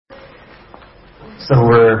So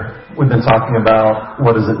we've been talking about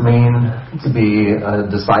what does it mean to be a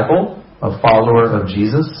disciple, a follower of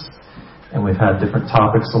Jesus, and we've had different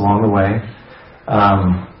topics along the way.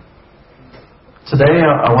 Today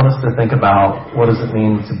I want us to think about what does it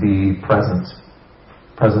mean to be present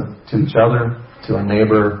to each other, to our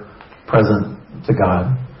neighbor, present to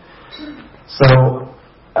God. So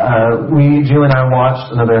Julie and I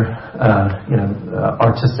watched another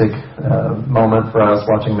artistic moment for us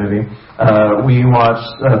watching a movie. We watched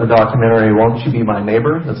the documentary Won't You Be My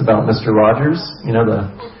Neighbor? That's about Mr. Rogers, the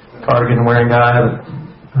cardigan wearing guy that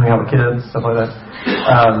hung out with kids, stuff like that.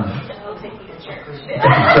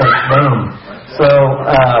 Boom.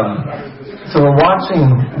 So we're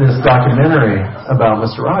watching this documentary about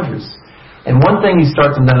Mr. Rogers. And one thing you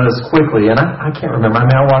start to notice quickly, and I can't remember.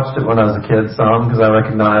 I watched it when I was a kid some because I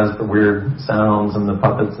recognized the weird sounds and the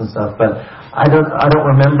puppets and stuff. But I don't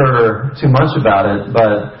remember too much about it.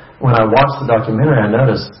 But when I watched the documentary, I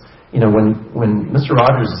noticed, when Mr.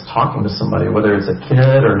 Rogers is talking to somebody, whether it's a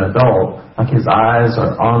kid or an adult, like his eyes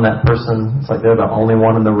are on that person. It's like they're the only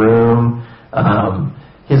one in the room.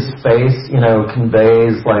 His face,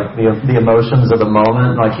 conveys like the emotions of the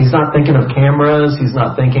moment. Like he's not thinking of cameras. He's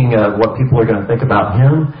not thinking of what people are going to think about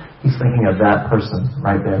him. He's thinking of that person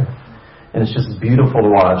right there. And it's just beautiful to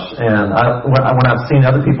watch. And when I've seen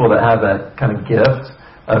other people that have that kind of gift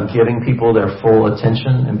of giving people their full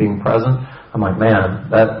attention and being present, I'm like, man,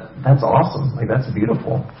 that's awesome. Like that's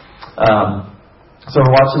beautiful. So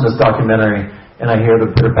we're watching this documentary, and I hear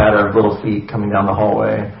the pitter-patter of little feet coming down the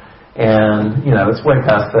hallway. And, it's way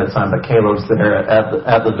past bedtime, but Caleb's there at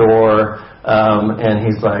the door, and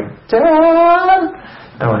he's like, Dad!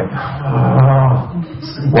 And I'm like, oh,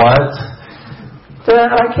 what?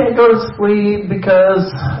 Dad, I can't go to sleep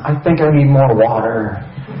because I think I need more water.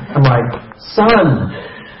 I'm like, son,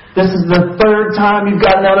 this is the third time you've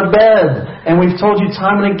gotten out of bed, and we've told you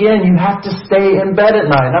time and again you have to stay in bed at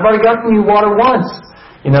night. And I've already gotten you water once.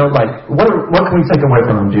 What can we take away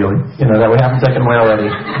from him, Julie? That we haven't taken away already.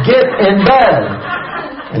 Get in bed!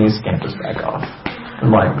 And he scampers back off.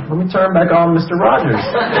 I'm like, let me turn back on Mr. Rogers.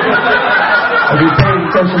 I'll be paying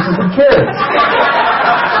attention to some kids.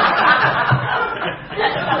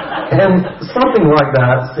 And something like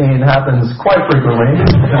that scene happens quite frequently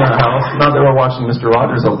in our house. Not that we're watching Mr.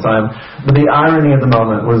 Rogers all the time, but the irony of the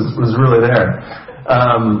moment was really there.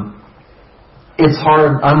 It's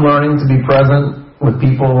hard. I'm learning to be present with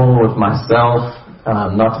people, with myself,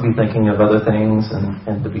 not to be thinking of other things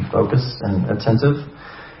and to be focused and attentive.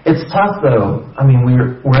 It's tough though.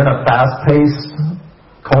 We're in a fast-paced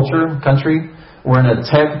country. We're in a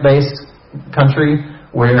tech-based country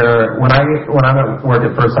where when I'm at work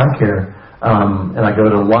at First Eye Care and I go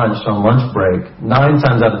to lunch on lunch break, 9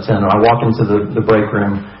 times out of 10 I walk into the break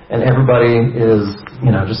room and everybody is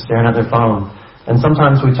just staring at their phone. And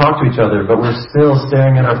sometimes we talk to each other, but we're still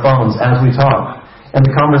staring at our phones as we talk. And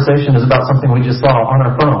the conversation is about something we just saw on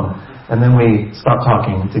our phone. And then we stop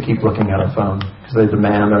talking to keep looking at our phone because they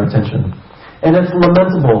demand our attention. And it's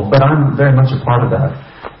lamentable, but I'm very much a part of that.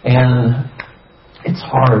 And it's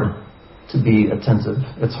hard to be attentive.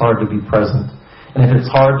 It's hard to be present. And if it's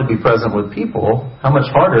hard to be present with people, how much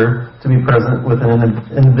harder to be present with an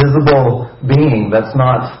invisible being that's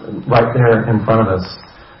not right there in front of us,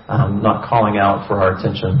 not calling out for our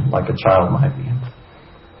attention like a child might be.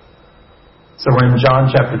 So we're in John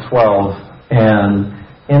chapter 12, and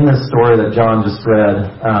in this story that John just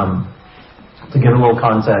read, to give a little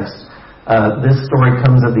context, this story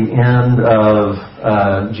comes at the end of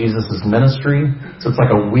Jesus' ministry, so it's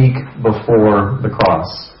like a week before the cross.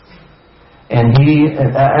 And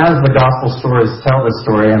as the gospel stories tell this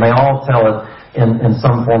story, and they all tell it in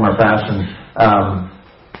some form or fashion,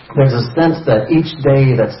 there's a sense that each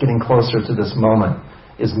day that's getting closer to this moment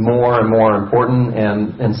is more and more important,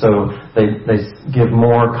 and so they give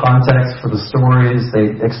more context for the stories.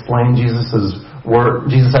 They explain Jesus' word.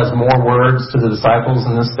 Jesus has more words to the disciples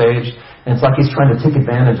in this stage, and it's like he's trying to take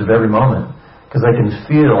advantage of every moment because they can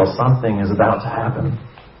feel something is about to happen.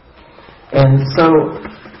 And so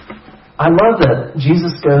I love that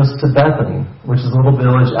Jesus goes to Bethany, which is a little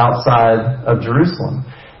village outside of Jerusalem.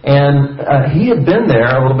 And he had been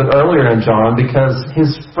there a little bit earlier in John because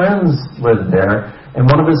his friends lived there. And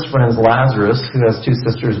one of his friends, Lazarus, who has 2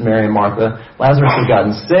 sisters, Mary and Martha, Lazarus had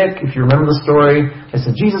gotten sick. If you remember the story, they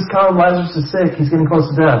said, Jesus, come, Lazarus is sick. He's getting close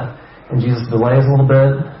to death. And Jesus delays a little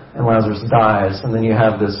bit, and Lazarus dies. And then you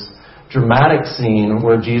have this dramatic scene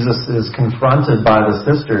where Jesus is confronted by the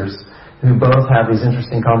sisters, who both have these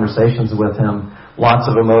interesting conversations with him, lots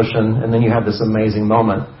of emotion. And then you have this amazing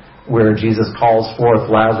moment where Jesus calls forth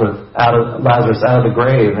Lazarus out of the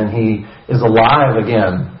grave, and he is alive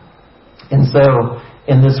again. And so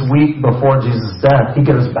in this week before Jesus' death, he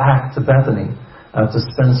goes back to Bethany to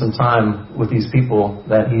spend some time with these people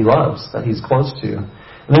that he loves, that he's close to.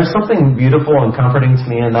 And there's something beautiful and comforting to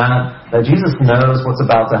me in that Jesus knows what's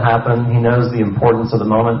about to happen. He knows the importance of the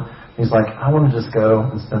moment. He's like, I want to just go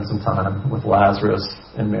and spend some time with Lazarus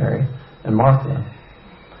and Mary and Martha.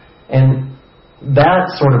 And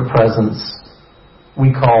that sort of presence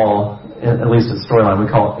we call, at least at Storyline, we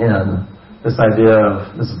call in. This idea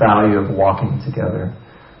of this value of walking together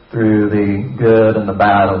through the good and the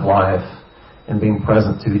bad of life and being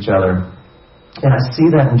present to each other. And I see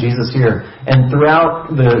that in Jesus here. And throughout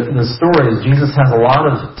the stories, Jesus has a lot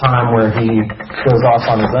of time where he goes off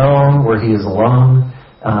on his own, where he is alone,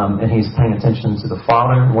 and he's paying attention to the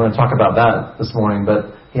Father. We're going to talk about that this morning,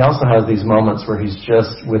 but he also has these moments where he's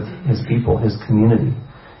just with his people, his community.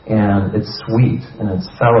 And it's sweet, and it's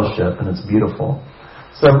fellowship, and it's beautiful.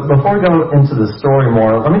 So before we go into the story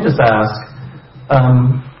more, let me just ask,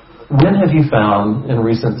 when have you found in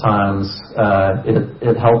recent times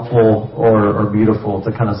it helpful or beautiful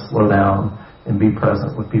to kind of slow down and be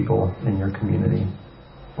present with people in your community?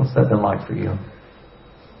 What's that been like for you?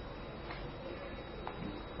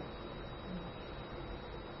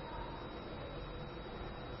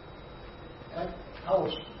 I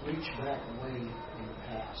always reach back away in the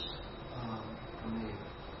past for me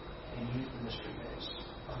in youth ministry days.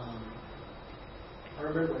 I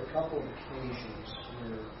remember a couple of occasions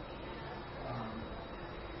where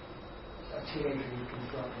a teenager would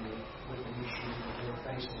confront me with an issue that they were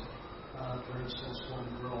facing. For instance, one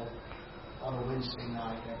girl on a Wednesday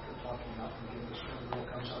night after talking about forgiveness, one girl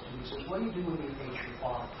comes up to me and says, what do you do when you hate your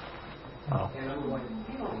father? Oh. And I'm going,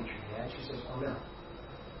 you don't hate your dad. She says, oh no,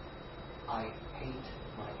 I hate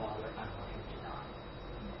my father. I want him to die.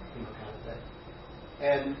 Kind of thing.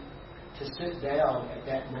 And to sit down at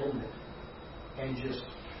that moment and just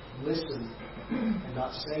listen and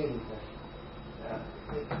not say anything.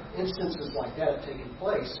 Instances like that have taken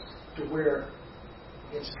place to where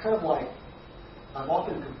it's kind of like, I've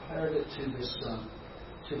often compared it to this,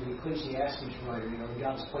 to the Ecclesiastes writer,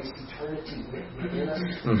 God's placed eternity within us.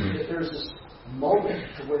 Mm-hmm. That there's this moment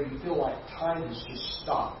to where you feel like time has just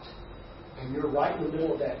stopped. And you're right in the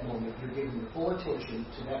middle of that moment. You're giving your full attention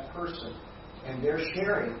to that person. And they're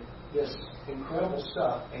sharing this incredible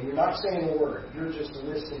stuff. And you're not saying a word. You're just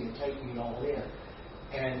listening and taking it all in.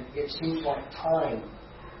 And it seems like time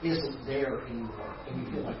isn't there anymore. And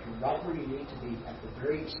you feel like you're right where you need to be at the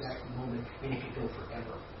very exact moment. And it could go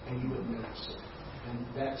forever. And you wouldn't notice it. And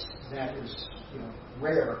that is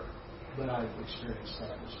rare. But I've experienced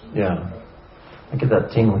that. Yeah. I get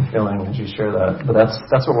that tingling feeling as you share that. But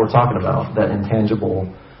that's what we're talking about, that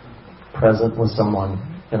intangible present with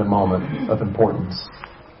someone in a moment of importance.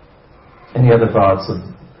 Any other thoughts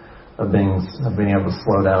of being able to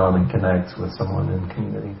slow down and connect with someone in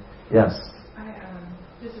community? Yes? I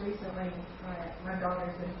just recently, my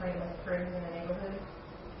daughter's been playing with friends in the neighborhood.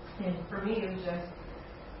 And for me, it was just,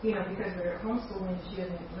 because we're homeschooling, she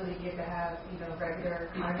doesn't really get to have, regular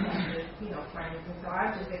contact with, friends. And so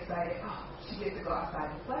I'm just excited, she gets to go outside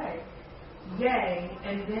and play. Yay.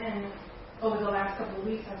 And then over the last couple of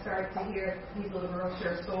weeks, I started to hear these little girls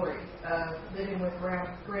share stories of living with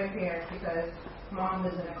grandparents because mom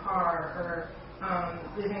was in a car, or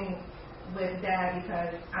living with dad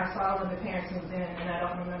because I saw when the parents moved in and I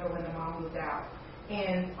don't remember when the mom moved out.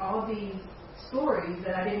 And all these stories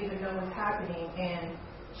that I didn't even know was happening, and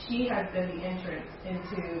she has been the entrance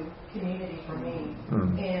into community for me,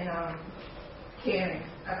 and caring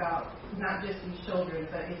about not just these children,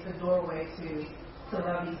 but it's a doorway to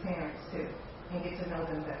love these parents too and get to know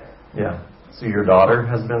them better. Yeah. So your daughter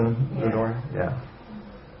has been the door? Yeah.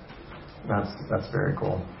 That's very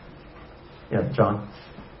cool. Yeah, John?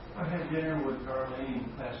 I had dinner with Darlene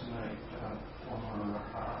last night, former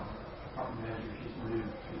apartment manager. She's moved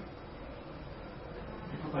to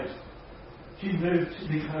a different place. She moved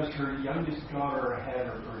because her youngest daughter had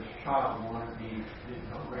her first child and wanted to be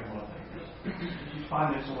grandma things. She's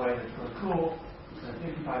 5 minutes away. That's really cool. She's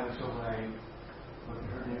 55 minutes away. Look at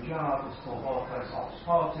her new job. It's full of all kinds of office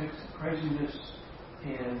politics and craziness.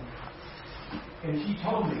 And she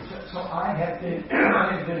told me. So I had been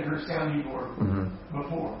her sounding board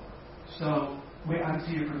before. So I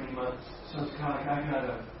see her for many months. So it's kind of like I got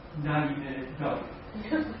a 90-minute dump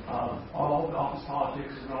of all the office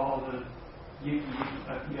politics and all the yucky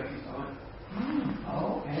stuff.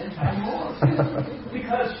 And tell me more.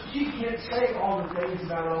 Because she can't say all the things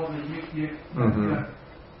about all the yuck.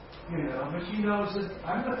 But she knows that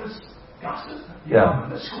I'm not this gossip. I'm not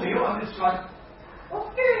this squeal. I'm just like,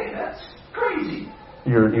 okay, that's crazy.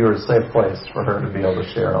 You're a safe place for her to be able to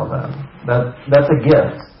share all that. That's a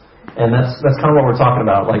gift. And that's kind of what we're talking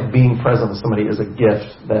about. Like being present with somebody is a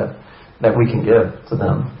gift that we can give to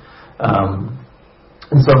them.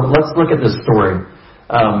 And so let's look at this story.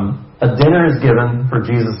 A dinner is given for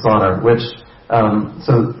Jesus' honor, which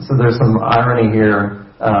so there's some irony here,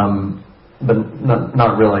 but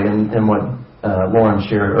not really in what Lauren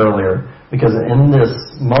shared earlier, because in this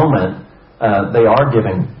moment they are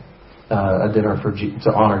giving a dinner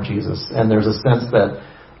to honor Jesus, and there's a sense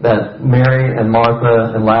that Mary and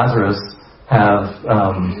Martha and Lazarus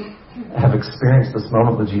have experienced this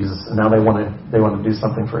moment with Jesus, and now they want to do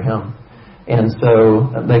something for him. And so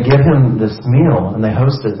they give him this meal, and they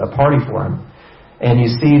host a party for him. And you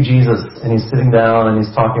see Jesus, and he's sitting down, and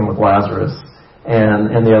he's talking with Lazarus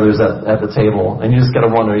and the others at the table. And you just got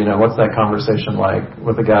to wonder, what's that conversation like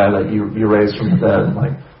with the guy that you raised from the dead?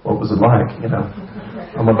 Like, what was it like?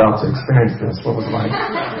 I'm about to experience this. What was it like?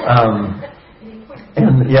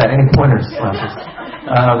 Any pointers, flashes.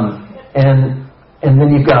 And then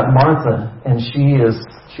you've got Martha, and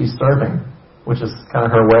she's serving, which is kind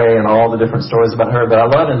of her way, and all the different stories about her. But I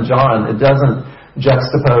love in John, it doesn't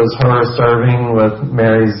juxtapose her serving with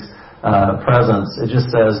Mary's presence. It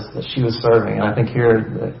just says that she was serving. And I think here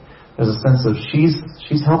there's a sense of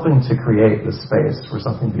she's helping to create this space where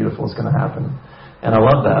something beautiful is going to happen. And I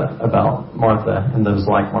love that about Martha and those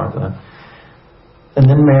like Martha. And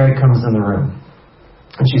then Mary comes in the room,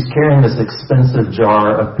 and she's carrying this expensive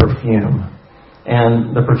jar of perfume.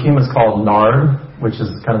 And the perfume is called nard, which is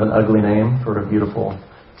kind of an ugly name for a beautiful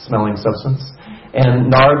smelling substance. And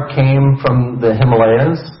nard came from the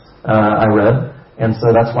Himalayas, I read, and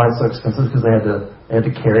so that's why it's so expensive, because they had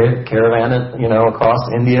to caravan it, across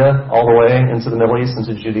India all the way into the Middle East,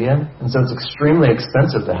 into Judea. And so it's extremely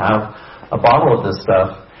expensive to have a bottle of this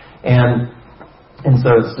stuff. And so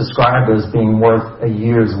it's described as being worth a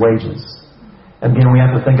year's wages. And again, we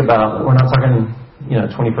have to think about, we're not talking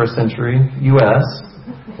 21st century U.S.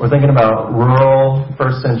 We're thinking about rural,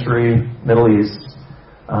 first century Middle East,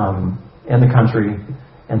 in the country.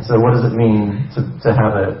 And so what does it mean to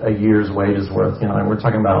have a year's wages worth? And we're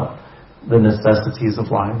talking about the necessities of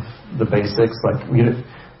life, the basics. Like,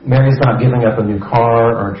 Mary's not giving up a new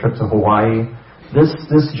car or a trip to Hawaii. This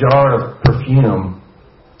jar of perfume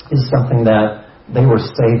is something that they were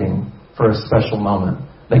saving for a special moment.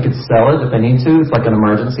 They could sell it if they need to. It's like an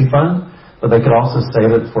emergency fund. But they could also save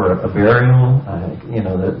it for a burial,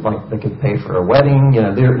 they could pay for a wedding.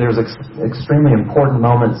 There's extremely important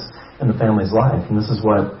moments in the family's life, and this is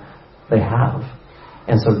what they have.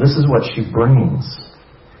 And so this is what she brings.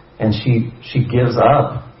 And she gives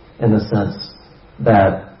up, in the sense,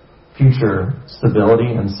 that future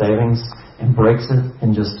stability and savings, and breaks it,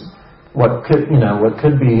 and just what could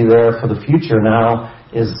be there for the future now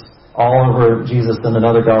is all over Jesus. In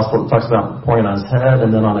another gospel, it talks about pouring on his head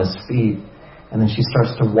and then on his feet. And then she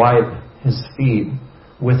starts to wipe his feet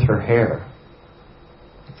with her hair.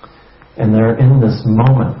 And they're in this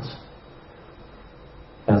moment,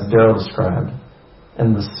 as Daryl described.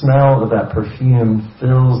 And the smell of that perfume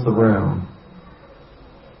fills the room.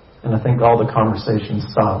 And I think all the conversation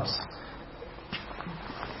stops.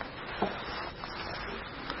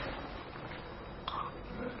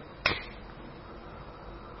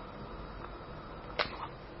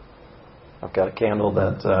 I've got a candle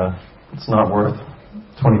that it's not worth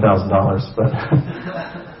 $20,000, but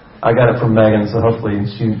I got it from Megan, so hopefully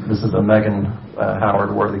this is a Megan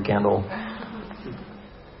Howard worthy candle.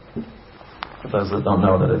 For those that don't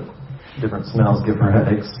know that different smells give her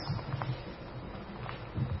headaches.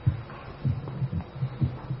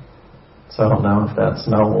 So I don't know if that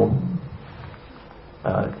smell will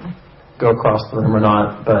go across the room or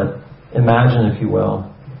not, but imagine, if you will,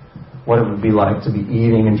 what it would be like to be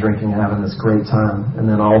eating and drinking and having this great time. And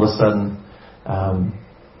then all of a sudden,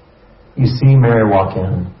 you see Mary walk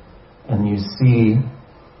in, and you see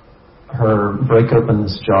her break open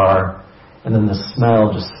this jar, and then the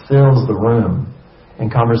smell just fills the room,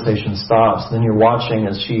 and conversation stops. And then you're watching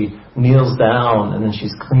as she kneels down, and then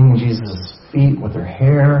she's cleaning Jesus' feet with her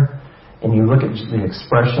hair, and you look at the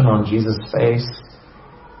expression on Jesus' face.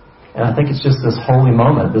 And I think it's just this holy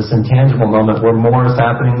moment, this intangible moment where more is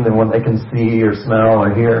happening than what they can see or smell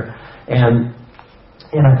or hear. And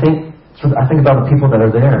I think about the people that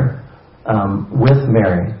are there with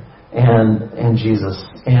Mary and Jesus,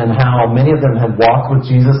 and how many of them had walked with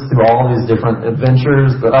Jesus through all these different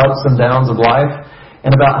adventures, the ups and downs of life,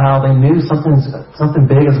 and about how they knew something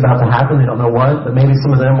big is about to happen. They don't know what, but maybe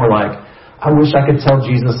some of them were like, I wish I could tell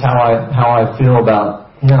Jesus how I feel about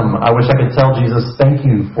him. I wish I could tell Jesus, thank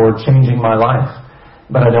you for changing my life,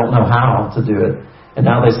 but I don't know how to do it. And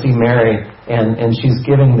now they see Mary, and she's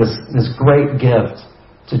giving this great gift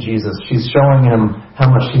to Jesus. She's showing him how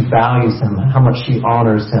much she values him, how much she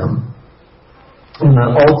honors him. In the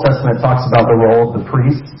Old Testament, it talks about the role of the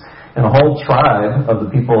priests, and a whole tribe of the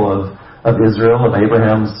people of Israel, of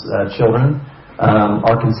Abraham's children,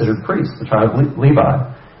 are considered priests, the tribe of Levi.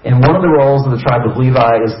 And one of the roles of the tribe of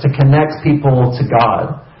Levi is to connect people to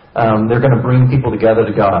God. They're going to bring people together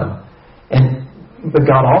to God. But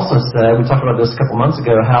God also said, we talked about this a couple months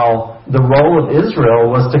ago, how the role of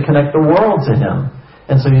Israel was to connect the world to Him.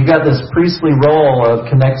 And so you got this priestly role of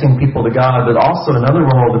connecting people to God, but also another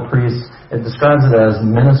role of the priest, it describes it as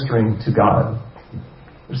ministering to God.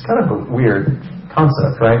 It's kind of a weird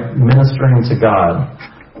concept, right? Ministering to God.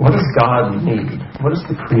 What does God need? What does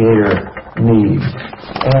the Creator need?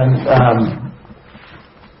 And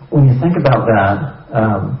when you think about that,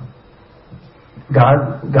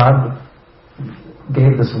 God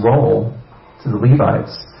gave this role to the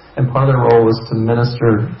Levites, and part of their role was to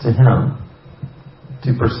minister to Him,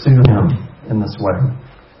 to pursue Him in this way.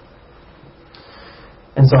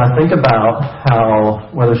 And so I think about how,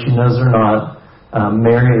 whether she knows it or not,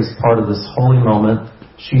 Mary is part of this holy moment.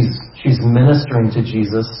 She's ministering to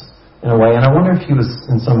Jesus in a way, and I wonder if He was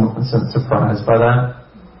in some sense surprised by that.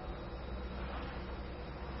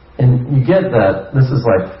 And you get that this is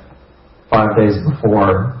like 5 days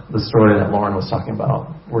before the story that Lauren was talking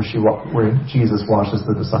about, where Jesus washes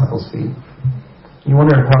the disciples' feet. You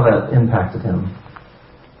wonder how that impacted Him,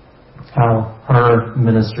 how her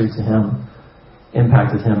ministry to Him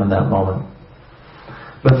impacted Him in that moment.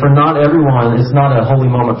 But for not everyone, it's not a holy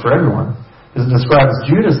moment for everyone. It describes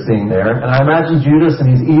Judas being there, and I imagine Judas,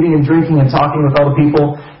 and he's eating and drinking and talking with all the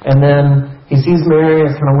people, and then he sees Mary,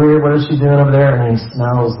 and it's kind of weird, what is she doing over there? And he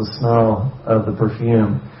smells the smell of the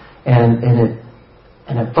perfume. And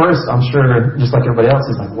at first, I'm sure, just like everybody else,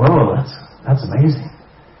 he's like, whoa, that's amazing.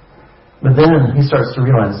 But then he starts to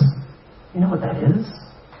realize, you know what that is?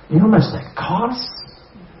 You know how much that costs?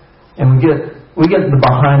 And we get the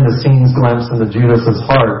behind-the-scenes glimpse into Judas's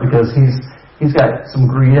heart, because he's got some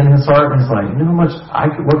greed in his heart, and he's like, you know how much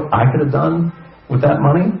what I could have done with that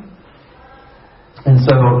money? And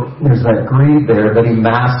so there's that greed there, that he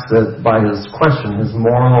masks it by his question, his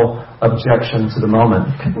moral objection to the moment.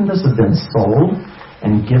 Couldn't this have been sold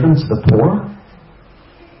and given to the poor?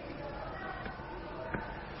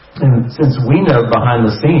 And since we know behind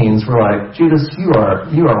the scenes, we're like, Judas, you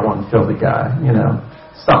are one filthy guy,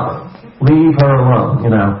 Stop it. Leave her alone,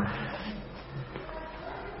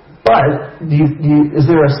 But is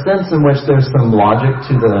there a sense in which there's some logic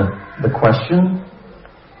to the question?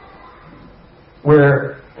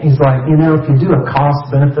 Where he's like, if you do a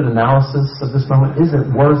cost-benefit analysis of this moment, is it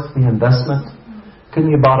worth the investment? Couldn't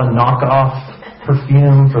you have bought a knockoff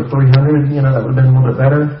perfume for $300? That would have been a little bit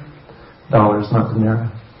better. Dollars, not dinero.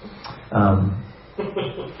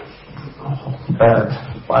 Bad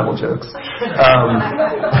Bible jokes.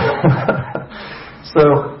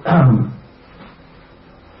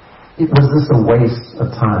 Was this a waste of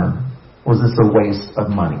time? Was this a waste of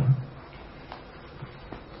money?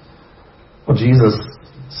 Well, Jesus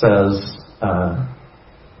says,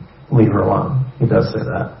 leave her alone. He does say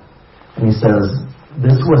that. And He says,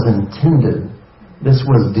 this was intended, this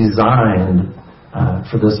was designed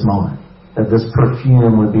for this moment. That this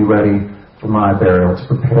perfume would be ready for my burial, to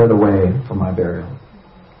prepare the way for my burial.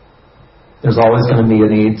 There's always going to be a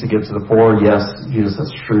need to give to the poor. Yes, Jesus,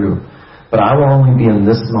 that's true. But I will only be in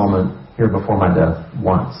this moment here before my death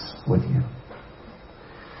once with you.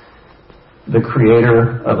 The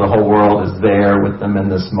Creator of the whole world is there with them in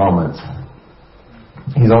this moment.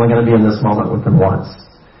 He's only going to be in this moment with them once.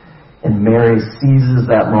 And Mary seizes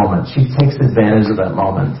that moment. She takes advantage of that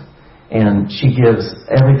moment. And she gives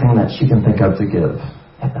everything that she can think of to give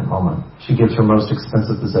at that moment. She gives her most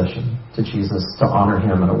expensive possession to Jesus to honor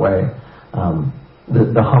Him in a way,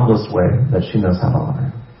 the humblest way that she knows how to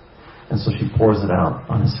honor Him. And so she pours it out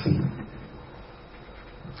on His feet.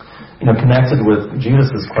 Connected with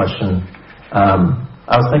Judas's question,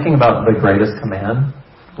 I was thinking about the greatest command,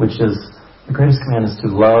 which is, the greatest command is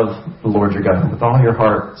to love the Lord your God with all your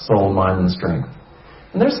heart, soul, mind, and strength.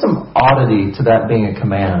 And there's some oddity to that being a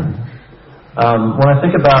command. When I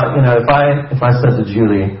think about, if I said to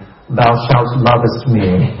Julie, thou shalt lovest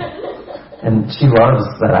me, and she loves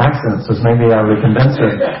that accent, so maybe I would convince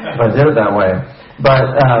her if I did it that way.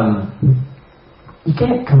 But you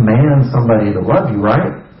can't command somebody to love you,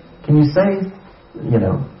 right? Can you say,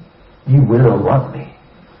 you will love me?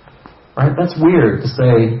 Right? That's weird to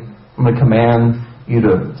say, I'm going to command you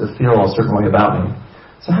to feel a certain way about me.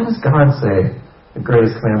 So how does God say the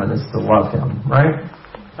greatest commandment is to love Him, right?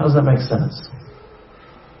 How does that make sense?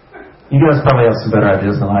 You guys probably have some better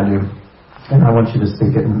ideas than I do, and I want you to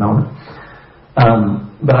speak it in a moment.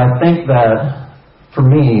 But I think that for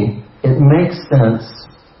me, it makes sense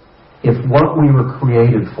if what we were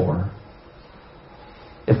created for,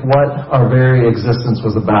 if what our very existence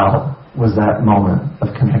was about was that moment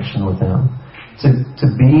of connection with Him. To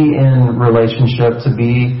be in relationship, to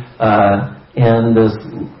be in this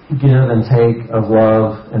give and take of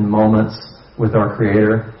love and moments with our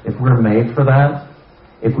Creator, if we're made for that,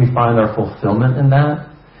 if we find our fulfillment in that,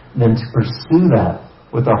 then to pursue that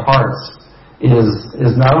with our hearts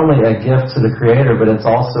is not only a gift to the Creator, but it's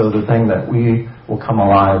also the thing that we will come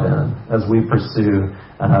alive in as we pursue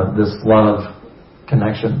this love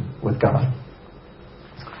connection with God.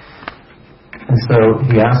 And so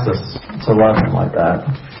He asked us to love Him like that.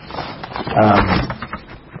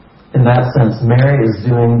 In that sense, Mary is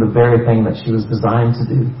doing the very thing that she was designed to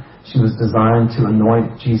do. She was designed to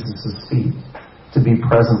anoint Jesus' feet, to be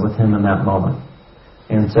present with Him in that moment,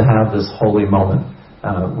 and to have this holy moment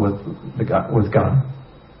with God.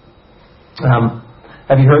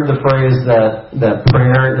 Have you heard the phrase that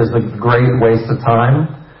prayer is a great waste of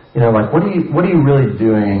time? You know, like, what are you really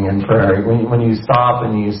doing in prayer? When you stop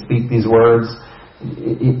and you speak these words,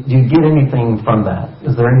 do you get anything from that?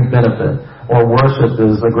 Is there any benefit? Or worship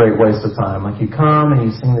is a great waste of time. Like, you come and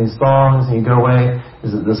you sing these songs and you go away.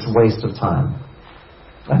 Is it this waste of time?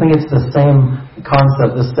 I think it's the same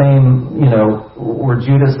concept, the same, where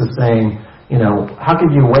Judas is saying, how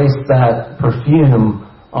could you waste that perfume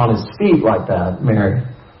on His feet like that, Mary?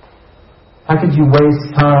 How could you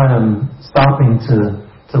waste time stopping to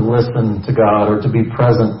listen to God or to be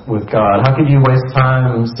present with God? How could you waste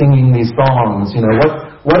time singing these songs?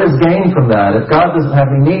 What is gained from that? If God doesn't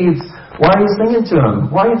have any needs, why are you singing to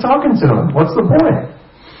Him? Why are you talking to Him? What's the point?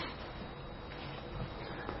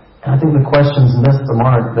 And I think the questions miss the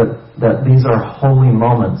mark that these are holy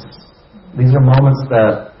moments. These are moments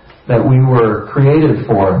that we were created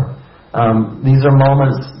for. These are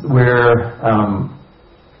moments where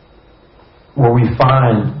we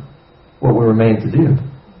find what we were made to do.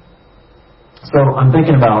 So I'm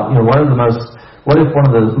thinking about, what if one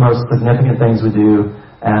of the most significant things we do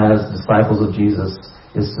as disciples of Jesus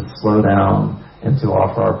is to slow down and to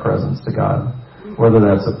offer our presence to God? Whether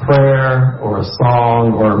that's a prayer or a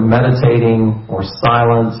song or meditating or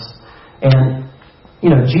silence. And,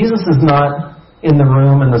 Jesus is not in the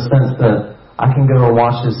room in the sense that I can go and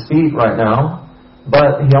wash His feet right now.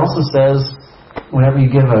 But He also says, whenever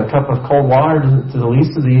you give a cup of cold water to the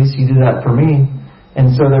least of these, you do that for me.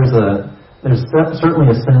 And so there's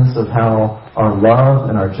certainly a sense of how our love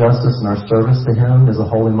and our justice and our service to Him is a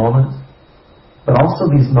holy moment. But also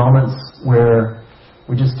these moments where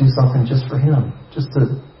we just do something just for Him. Just to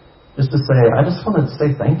say, I just want to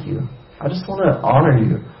say thank you. I just want to honor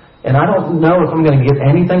you. And I don't know if I'm going to get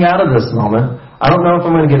anything out of this moment. I don't know if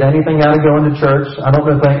I'm going to get anything out of going to church. I don't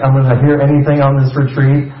know if I'm going to hear anything on this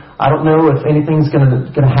retreat. I don't know if anything's going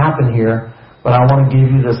to happen here. But I want to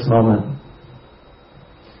give you this moment.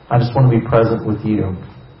 I just want to be present with you.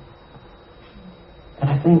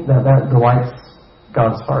 And I think that delights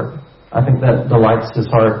God's heart. I think that delights His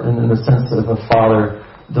heart in the sense of a father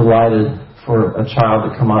delighted for a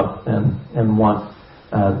child to come up and want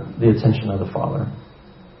the attention of the father.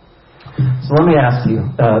 So let me ask you,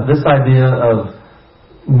 this idea of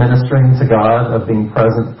ministering to God, of being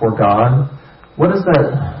present for God, what does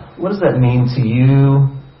that mean to you?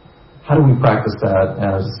 How do we practice that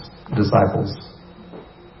as disciples?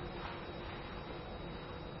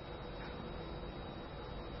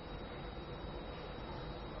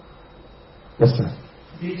 Yes, sir.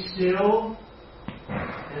 Be still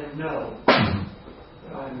and know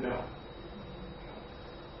that I am God.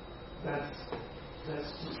 That's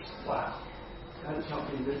just wow. That's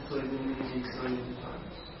helped me immensely many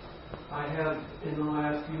times. I have, in the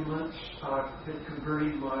last few months, been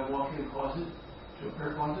converting my walk-in closet to a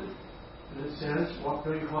prayer closet. And it says, walk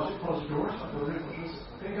through your closet, close the door. So I go there and go,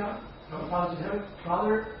 okay, God, come Father in heaven,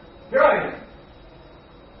 Father, here I am.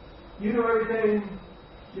 You know everything.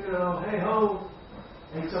 Hey ho.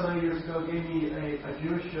 And so many years ago gave me a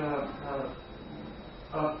Jewish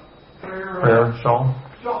prayer shawl.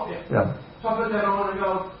 Shawl, yeah. So I put that on and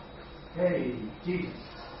go, hey, Jesus,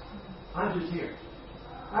 I'm just here.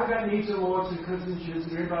 I've got needs and wants and cooks and shoes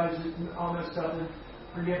and everybody's all messed up and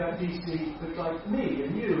forget about DC, but it's like me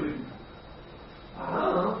and you and I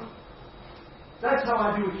don't know. That's how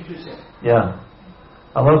I do what you just said. Yeah.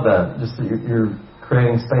 I love that. Just that you're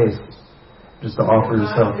creating space. Just to offer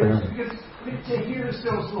yourself in. Because to hear the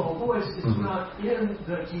still small voice, it's not in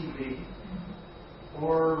the TV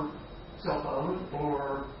or cell phone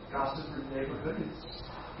or gossip in the neighborhood. It's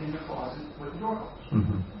in the closet with the door closed.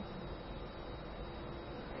 Mm-hmm.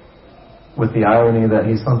 With the irony that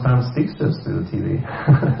He sometimes speaks to us through the TV.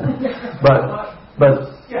 but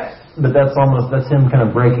But Yes. But that's him kind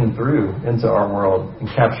of breaking through into our world and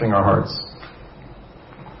capturing our hearts.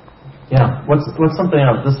 Yeah. What's something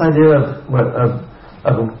else? This idea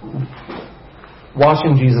of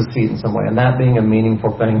washing Jesus' feet in some way, and that being a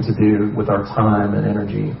meaningful thing to do with our time and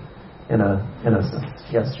energy in a sense.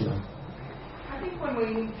 Yes, Julie. I think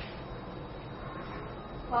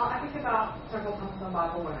I think about several times in the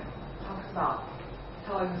Bible when it talks about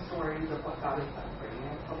telling the stories of what God has done for you.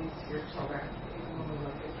 Tell these to your children. Even when we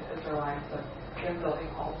look at the Israelites, of them building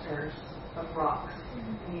altars of rocks,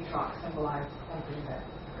 and each rock symbolized something that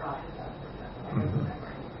God has done for them. And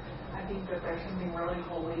remembering. I think that there's something really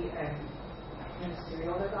holy and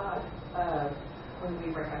ministerial to God when we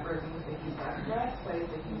remember things that He's done for us, ways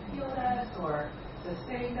that He's healed us or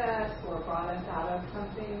sustained us or brought us out of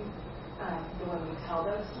something. When we tell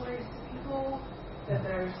those stories to people, I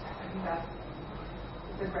think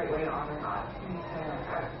it's a great way to honor God. And you say,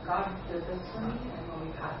 like, God did this for me, and when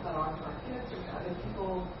we pass that on to our kids or to other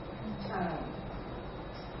people,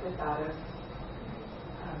 with that as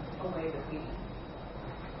a way that we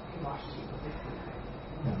can wash people's feet.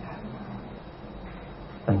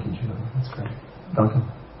 Thank you, Julie. That's great. Duncan? I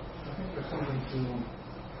think there's something to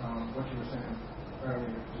what you were saying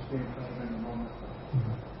earlier, just being present in the moment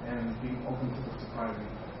and being open to the surprising.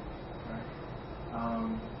 Right?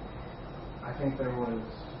 I think there was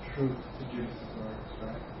truth to Jesus' words,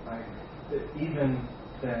 right? Like, even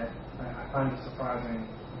that, I find it surprising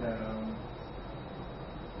that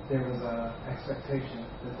there was a expectation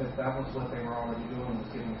that was what they were already doing, was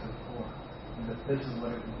getting to the poor, and that this is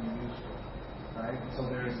what it would be used for, right? And so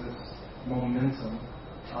there's this momentum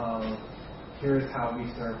of, here is how we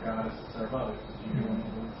serve God is to serve others. You do unto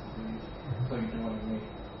these, so you do unto me.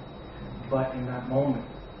 But in that moment,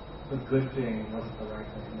 the good thing wasn't the right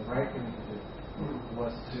thing. The right thing to do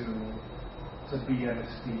was to be at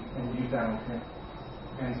His feet and use that on Him.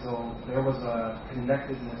 And so there was a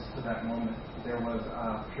connectedness to that moment. There was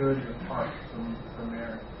a purity of heart for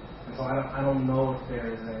Mary. And so I don't know if there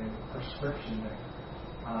is a prescription there.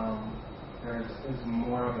 There is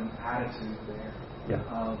more of an attitude there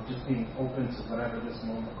of just being open to whatever this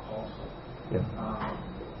moment calls for.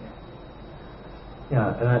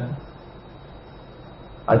 And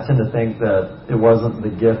I tend to think that it wasn't the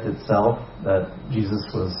gift itself that Jesus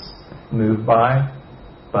was moved by,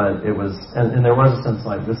 but it was, and there was a sense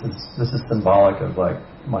like this is symbolic of like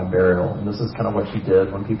my burial, and this is kind of what you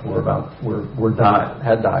did when people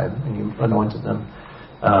had died, and you anointed them.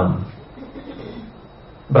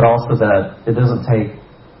 But also that it doesn't take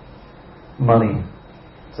money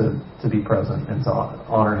to be present and to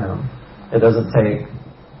honor Him. It doesn't take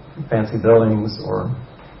fancy buildings or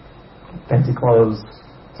fancy clothes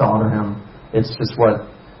to honor Him. It's just what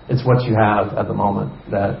you have at the moment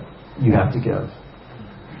that you have to give.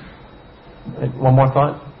 One more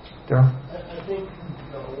thought, Daryl? I think,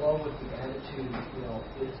 along with the attitude,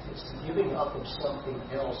 it's the giving up of something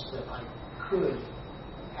else that I could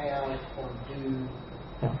have or do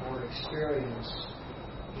or experience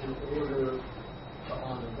in order to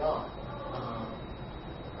honor God.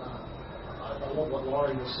 I love what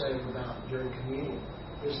Laurie was saying about during communion,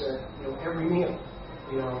 is that every meal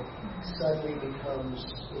suddenly becomes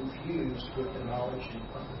infused with the knowledge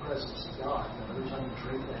of the presence of God. Every time you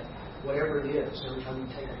drink that, whatever it is, every time you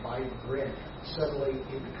take a bite of bread, suddenly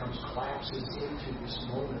it collapses into this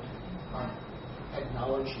moment of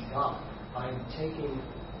acknowledging God. I'm taking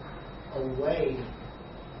away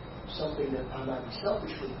something that I might be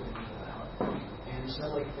selfishly thinking about, and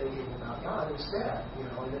suddenly thinking about God instead. And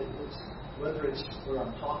it's whether it's where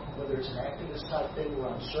I'm talking, whether it's an activist type thing where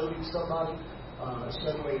I'm serving somebody.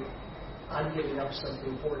 Suddenly, I'm giving up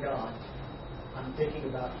something for God. I'm thinking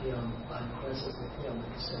about Him. I'm present with Him at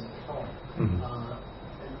the same time.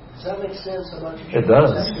 Does that make sense? I'm not too sure. It does,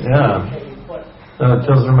 yeah. It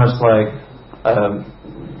feels very much like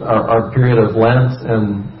our period of Lent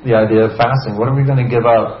and the idea of fasting. What are we going to give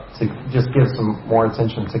up to just give some more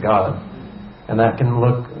attention to God? And that can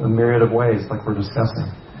look a myriad of ways, like we're discussing.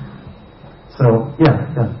 So,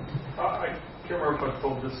 yeah. I can't remember if I've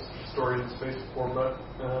told this story in space before, but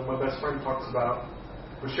my best friend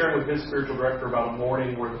was sharing with his spiritual director about a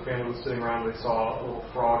morning where the family was sitting around and they saw a little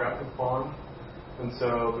frog out in the pond. And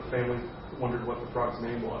so the family wondered what the frog's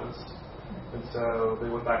name was. And so they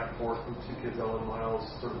went back and forth with two kids, Ellen and Miles,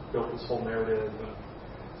 sort of built this whole narrative. And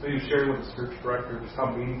so he was sharing with the spiritual director just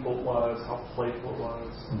how meaningful it was, how playful it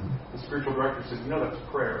was. The spiritual director said, that's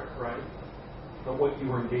prayer, right? But what you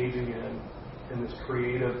were engaging in this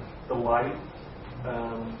creative delight,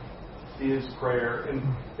 is prayer. And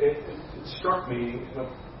it struck me, and I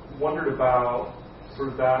wondered about sort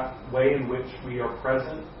of that way in which we are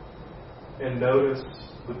present and notice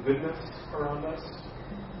the goodness around us,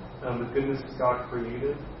 the goodness that God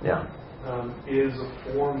created, is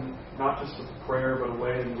a form not just of prayer, but a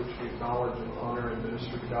way in which we acknowledge and honor and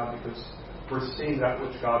minister to God, because we're seeing that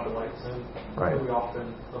which God delights in, that we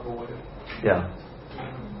often avoid. Yeah.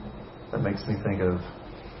 That makes me think of,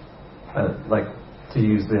 like, to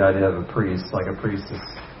use the idea of a priest, like a priest is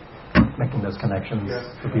making those connections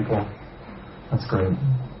for people. That's great.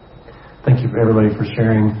 Thank you, everybody, for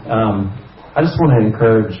sharing. I just want to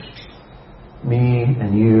encourage me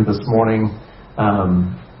and you this morning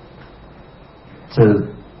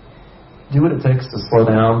to do what it takes to slow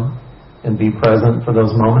down and be present for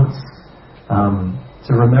those moments.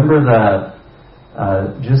 To remember that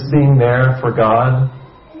just being there for God,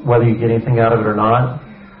 whether you get anything out of it or not,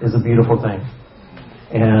 is a beautiful thing.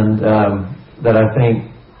 And that I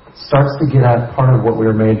think starts to get at part of what we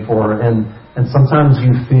were made for. And sometimes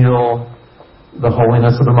you feel the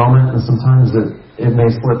holiness of the moment, and sometimes it may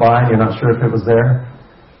slip by and you're not sure if it was there.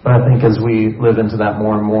 But I think as we live into that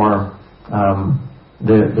more and more,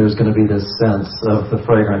 there's going to be this sense of the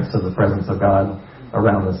fragrance of the presence of God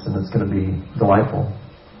around us, and it's going to be delightful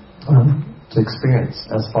to experience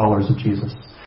as followers of Jesus.